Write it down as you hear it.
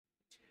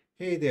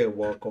Hey there,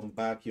 welcome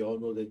back. You all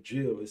know the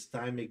drill. It's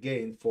time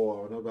again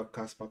for another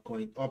Kaspa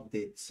coin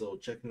update. So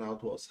checking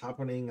out what's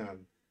happening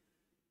and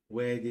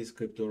where this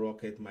crypto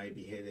rocket might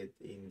be headed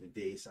in the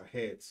days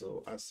ahead.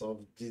 So as of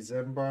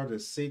December the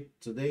 6th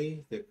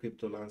today, the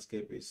crypto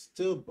landscape is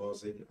still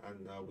buzzing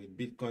and with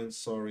Bitcoin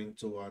soaring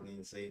to an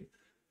insane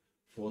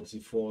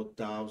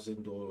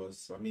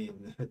 $44,000. I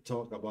mean,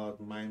 talk about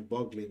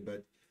mind-boggling,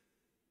 but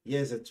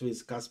here's a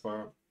twist.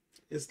 Kaspa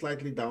is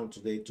slightly down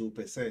today,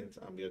 2%,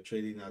 and we are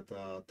trading at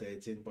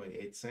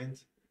 13.8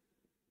 cents.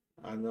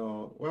 And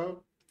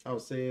well, I'll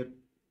say,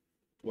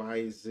 why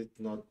is it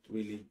not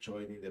really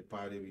joining the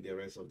party with the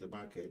rest of the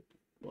market?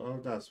 Well,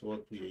 that's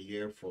what we are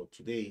here for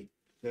today.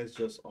 Let's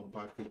just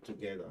unpack it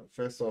together.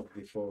 First off,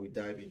 before we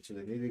dive into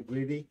the nitty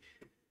gritty,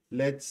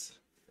 let's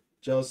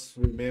just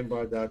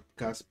remember that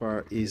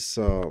Caspar is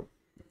the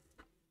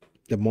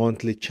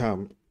monthly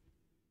champ.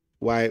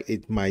 While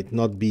it might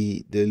not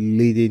be the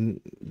leading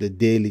the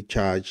daily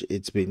charge,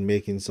 it's been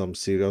making some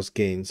serious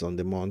gains on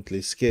the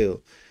monthly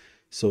scale.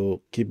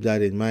 So keep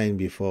that in mind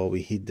before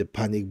we hit the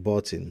panic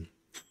button.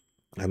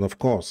 And of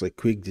course, a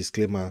quick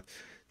disclaimer,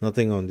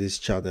 nothing on this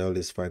channel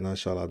is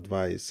financial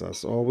advice.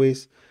 As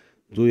always,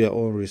 do your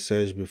own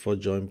research before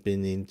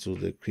jumping into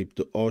the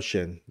crypto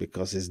ocean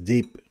because it's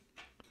deep.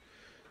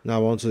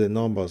 Now on to the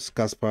numbers.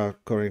 Casper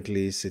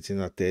currently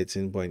sitting at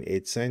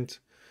 13.8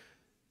 cents,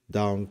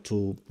 down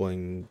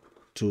 2.2%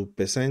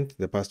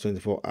 the past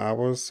 24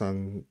 hours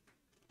and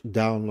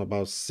down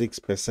about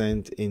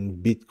 6% in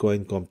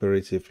Bitcoin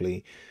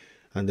comparatively.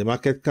 And the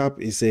market cap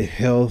is a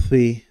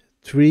healthy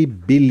 3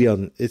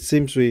 billion. It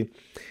seems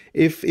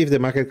if the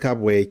market cap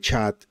were a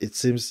chart, it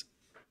seems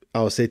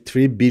I would say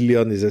 3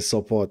 billion is a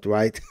support,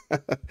 right?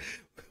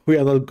 We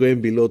are not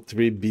going below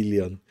 3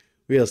 billion.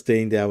 We are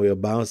staying there. We are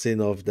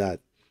bouncing off that.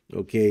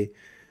 Okay.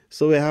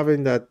 So we're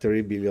having that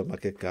 3 billion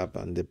market cap,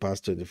 and the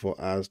past 24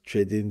 hours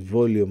trading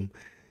volume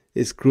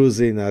is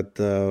cruising at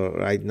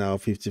right now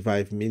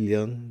 $55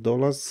 million.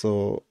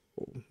 So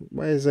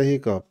where is the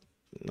hiccup?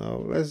 Now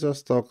let's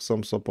just talk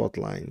some support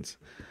lines.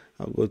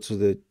 I'll go to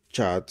the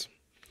chart.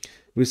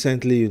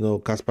 Recently,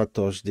 Casper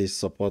touched this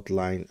support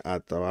line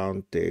at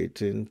around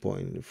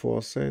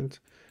 13.4 cents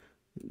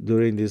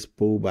during this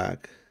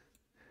pullback.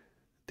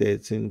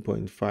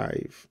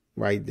 13.5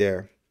 right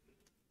there,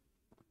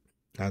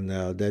 and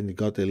then it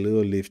got a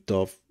little lift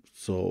off.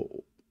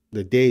 So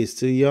the day is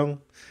still young,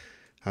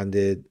 and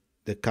the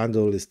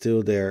candle is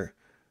still there.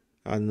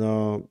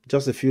 And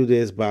just a few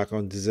days back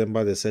on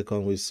December the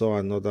 2nd, we saw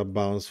another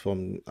bounce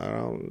from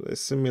around a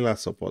similar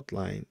support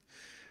line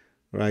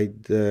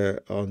right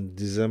there on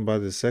December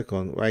the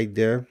 2nd, right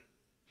there.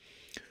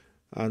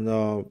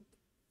 And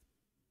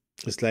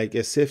it's like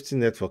a safety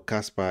net for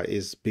Casper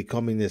is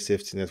becoming a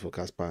safety net for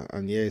Casper.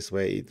 And here's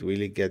where it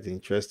really gets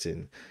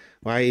interesting.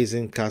 Why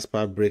isn't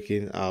Casper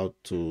breaking out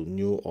to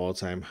new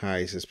all-time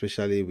highs,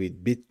 especially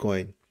with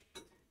Bitcoin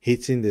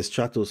hitting the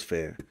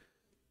stratosphere?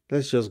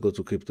 Let's just go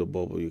to Crypto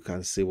Bubble. You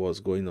can see what's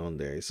going on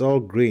there. It's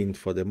all green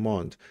for the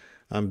month.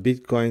 And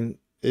Bitcoin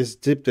is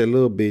dipped a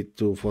little bit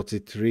to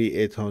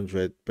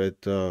 43,800.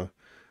 But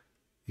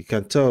you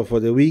can tell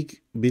for the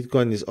week,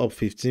 Bitcoin is up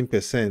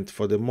 15%.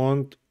 For the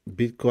month,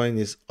 Bitcoin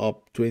is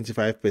up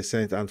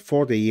 25%. And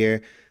for the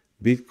year,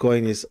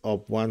 Bitcoin is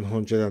up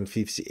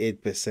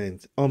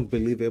 158%.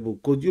 Unbelievable.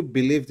 Could you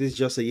believe this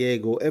just a year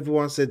ago?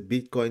 Everyone said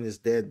Bitcoin is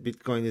dead,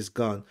 Bitcoin is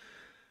gone.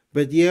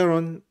 But year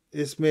on,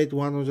 it's made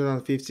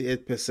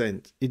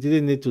 158%. You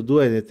didn't need to do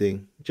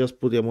anything. Just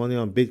put your money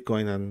on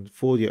Bitcoin and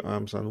fold your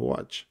arms and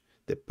watch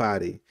the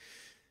party.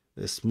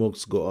 The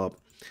smokes go up.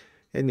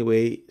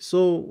 Anyway,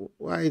 so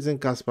why isn't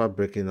Casper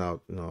breaking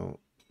out,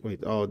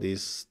 with all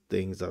these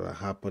things that are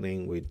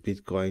happening with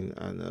Bitcoin?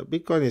 And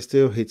Bitcoin is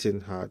still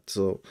hitting hard.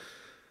 So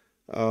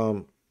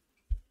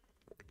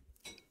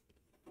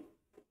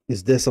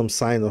is there some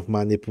sign of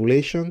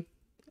manipulation?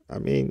 I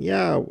mean,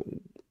 yeah,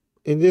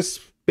 in this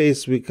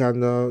space we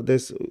can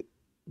there's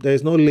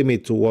no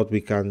limit to what we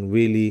can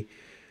really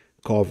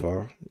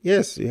cover.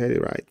 Yes, you had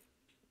it right.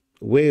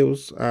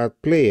 Whales are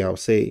at play, I'll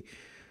say.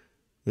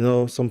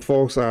 Some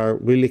folks are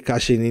really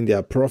cashing in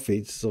their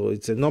profits, so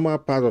it's a normal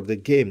part of the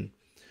game.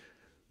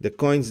 The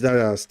coins that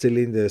are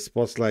stealing the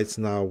spotlights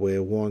now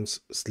were once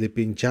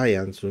sleeping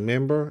giants,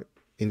 remember,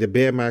 in the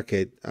bear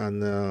market.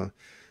 And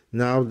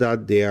now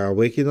that they are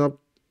waking up,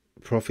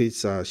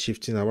 profits are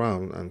shifting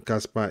around, and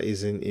Casper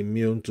isn't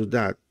immune to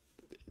that.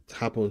 It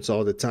happens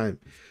all the time.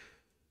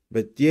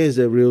 But here's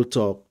the real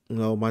talk.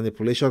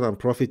 Manipulation and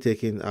profit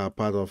taking are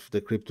part of the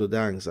crypto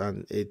dance,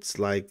 and it's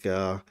like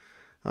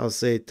I'll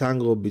say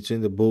tango between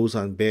the bulls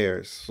and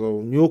bears.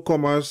 So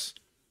newcomers,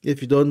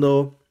 if you don't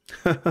know,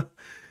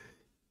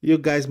 you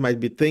guys might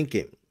be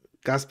thinking,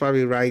 Caspar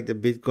will ride the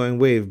Bitcoin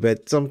wave,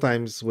 but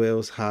sometimes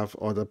whales have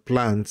other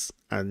plans,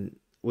 and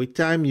with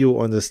time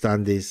you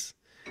understand this.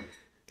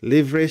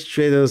 Leverage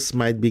traders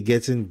might be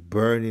getting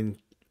burned in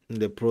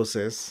the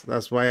process.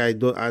 That's why I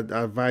don't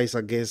advise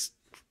against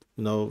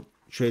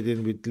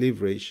trading with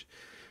leverage.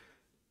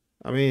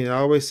 I mean, I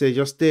always say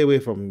just stay away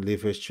from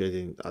leverage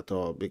trading at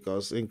all,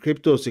 because in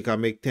cryptos you can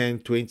make 10,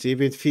 20,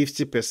 even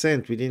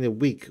 50% within a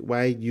week.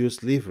 Why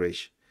use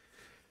leverage?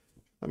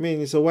 I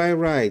mean, it's a wild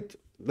ride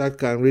that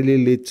can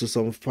really lead to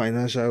some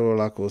financial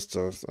roller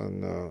coasters,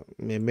 and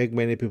may make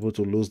many people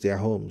to lose their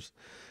homes.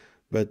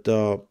 But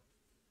don't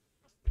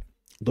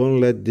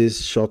let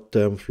these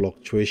short-term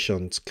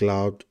fluctuations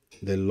cloud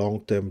the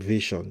long-term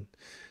vision.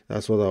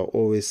 That's what I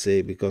always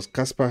say, because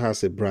Casper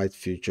has a bright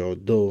future,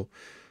 though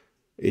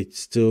it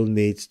still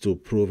needs to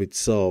prove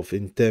itself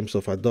in terms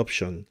of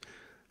adoption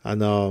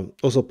and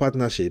also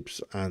partnerships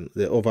and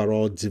the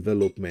overall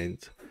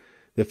development.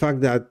 The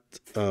fact that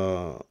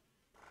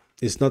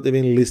it's not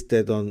even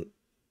listed on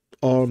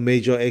all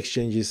major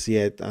exchanges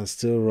yet and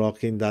still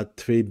rocking that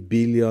 $3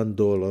 billion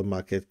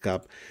market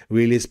cap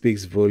really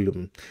speaks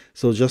volume.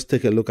 So just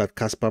take a look at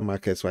Casper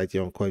markets right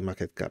here on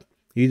CoinMarketCap.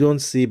 You don't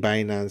see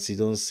Binance, you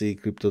don't see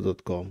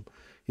Crypto.com,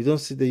 you don't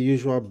see the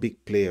usual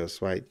big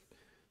players, right?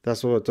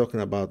 That's what we're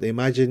talking about.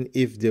 Imagine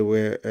if they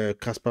were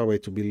Casper were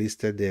to be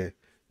listed there.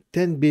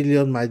 10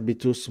 billion might be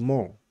too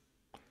small.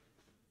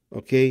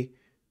 Okay,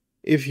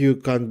 if you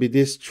can be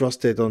this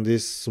trusted on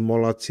these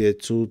smaller tier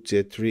 2,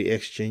 tier 3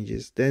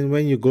 exchanges, then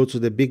when you go to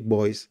the big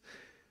boys,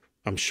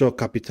 I'm sure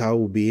capital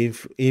will be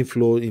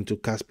inflow into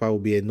Casper will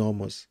be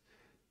enormous.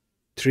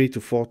 3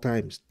 to 4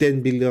 times.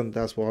 10 billion,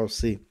 that's what I'll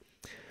see.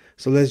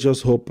 So let's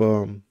just hope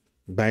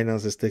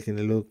Binance is taking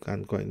a look,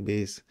 and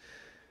Coinbase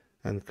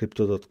and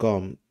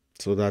Crypto.com,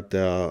 so that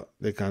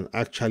they can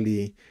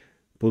actually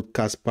put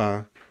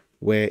Casper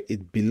where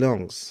it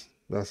belongs.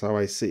 That's how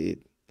I see it.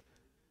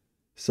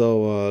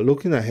 So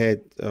looking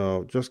ahead,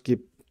 just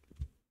keep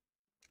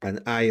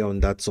an eye on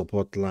that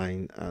support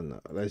line,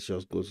 and let's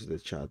just go to the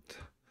chart.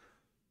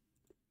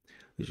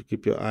 You should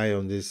keep your eye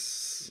on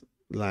this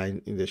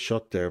line in the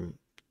short term,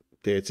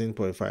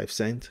 13.5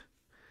 cent.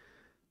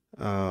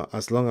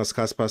 As long as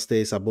Casper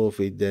stays above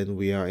it, then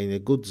we are in a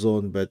good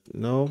zone. But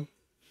no,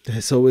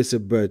 there's always a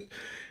but.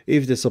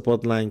 If the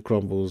support line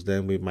crumbles,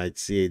 then we might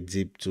see a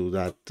dip to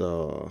that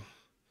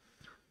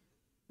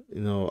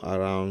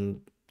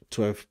around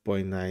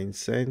 12.9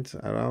 cents,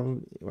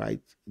 around,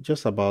 right,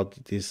 just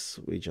about this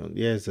region.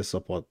 Here's the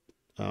support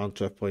around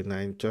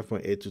 12.9,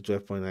 12.8 to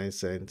 12.9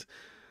 cents.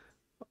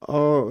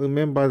 Oh,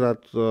 remember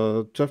that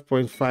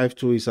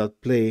 12.52 is at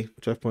play,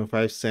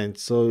 12.5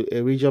 cents. So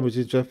a region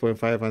between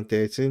 12.5 and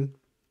 13,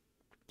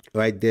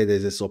 right there,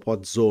 there's a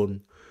support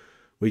zone,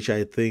 which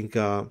I think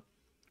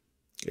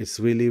is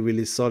really,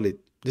 really solid.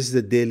 This is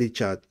the daily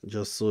chart,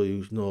 just so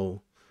you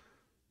know.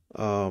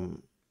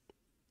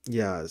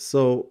 Yeah,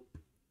 so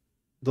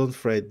don't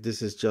fret,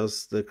 this is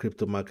just the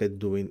crypto market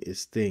doing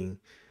its thing.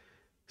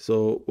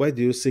 So where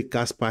do you see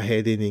Casper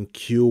heading in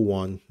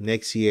Q1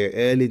 next year,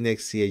 early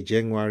next year,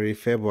 January,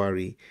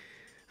 February?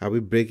 Are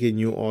we breaking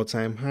new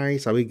all-time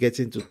highs? Are we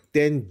getting to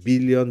 $10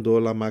 billion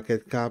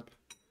market cap?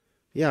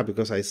 Yeah,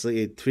 because I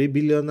see it 3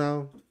 billion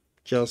now,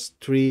 just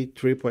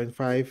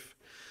 3.5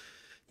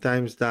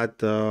 times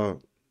that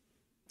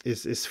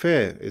is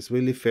fair. It's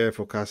really fair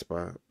for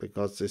Casper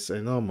because it's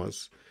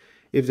enormous.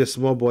 If the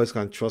small boys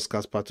can trust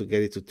Casper to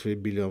get it to 3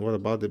 billion, what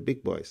about the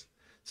big boys?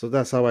 So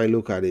that's how I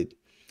look at it.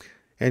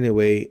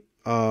 Anyway,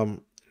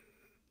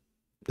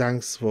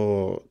 thanks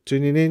for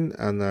tuning in,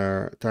 and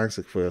thanks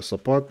for your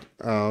support.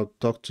 I'll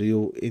talk to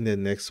you in the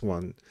next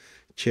one.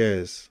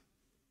 Cheers.